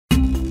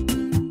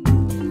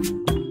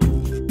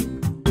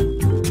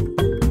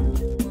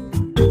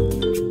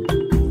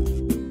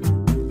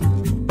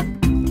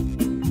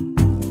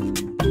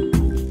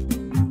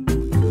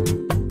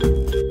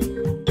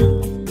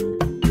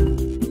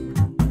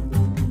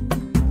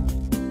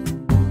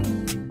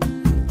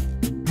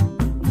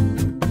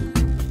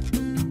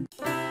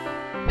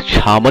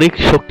সামরিক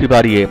শক্তি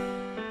বাড়িয়ে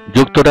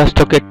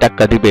যুক্তরাষ্ট্রকে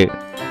টেক্কা দিবে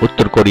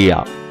উত্তর কোরিয়া।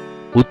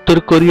 উত্তর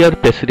কোরিয়ার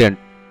প্রেসিডেন্ট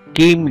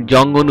কিম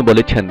জং উন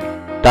বলেছেন,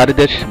 তার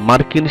দেশ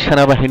মার্কিন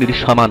সেনাবাহিনীর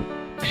সমান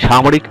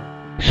সামরিক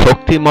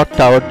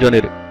শক্তিমত্তা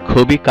অর্জনের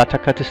খুবই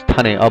কাছাকাছি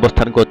স্থানে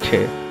অবস্থান করছে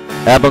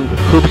এবং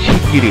খুব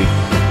শিগগিরই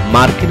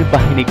মার্কিন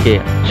বাহিনীকে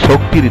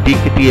শক্তির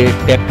দিক দিয়ে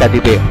টেক্কা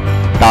দিবে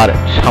তার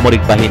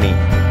সামরিক বাহিনী।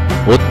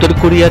 উত্তর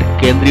কোরিয়ার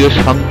কেন্দ্রীয়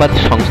সংবাদ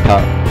সংস্থা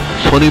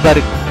শনিবার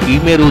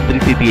কিমের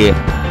উদ্ধৃতি দিয়ে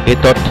এ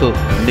তথ্য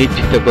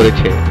নিশ্চিত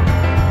করেছে।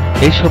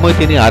 এই সময়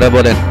তিনি আরো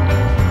বলেন,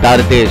 তার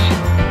দেশ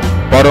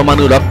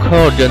পরমাণু লক্ষ্য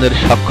অর্জনের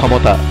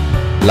সক্ষমতা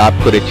লাভ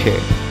করেছে।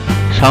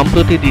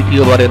 সম্প্রতি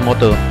দ্বিতীয়বারের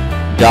মতো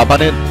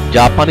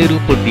জাপানের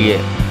উপর দিয়ে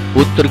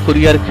উত্তর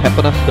কোরিয়ার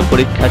ক্ষেপণাস্ত্র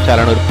পরীক্ষা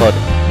চালানোর পর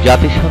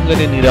জাতিসংঘের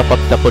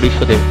নিরাপত্তা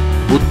পরিষদে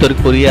উত্তর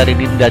কোরিয়ার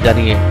নিন্দা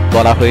জানিয়ে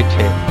বলা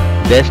হয়েছে,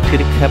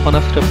 দেশটির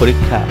ক্ষেপণাস্ত্র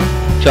পরীক্ষা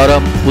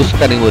চরম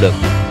উস্কানিমূলক।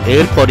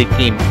 এরপরই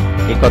কিম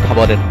একথা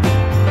বলেন।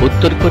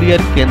 উত্তর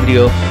কোরিয়ার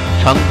কেন্দ্রীয়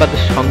সংবাদ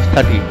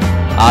সংস্থাটি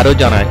আরও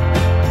জানায়,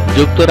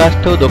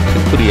 যুক্তরাষ্ট্র ও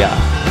দক্ষিণ কোরিয়া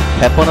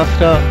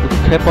ক্ষেপণাস্ত্র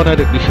উৎক্ষেপণের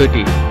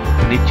বিষয়টি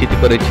নিশ্চিত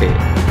করেছে।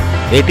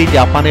 এটি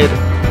জাপানের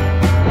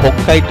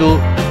হোক্কাইদো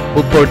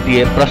উপর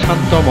দিয়ে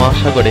প্রশান্ত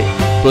মহাসাগরে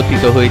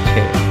পতিত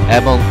হয়েছে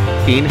এবং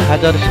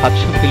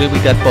 ৩৭০০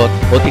 কিলোমিটার পথ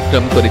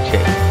অতিক্রম করেছে।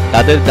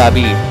 তাদের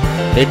দাবি,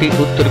 এটি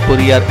উত্তর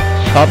কোরিয়ার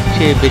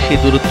সবচেয়ে বেশি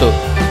দূরত্ব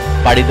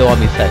পাড়ি দেওয়া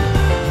মিসাইল।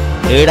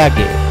 এর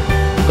আগে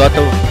গত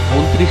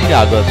 ২৯শে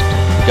আগস্ট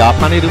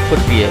জাপানের উপর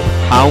দিয়ে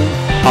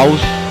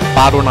হাউস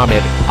পারো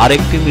নামের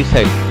আরেকটি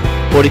মিসাইল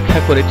পরীক্ষা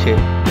করেছে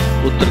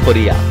উত্তর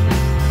কোরিয়া।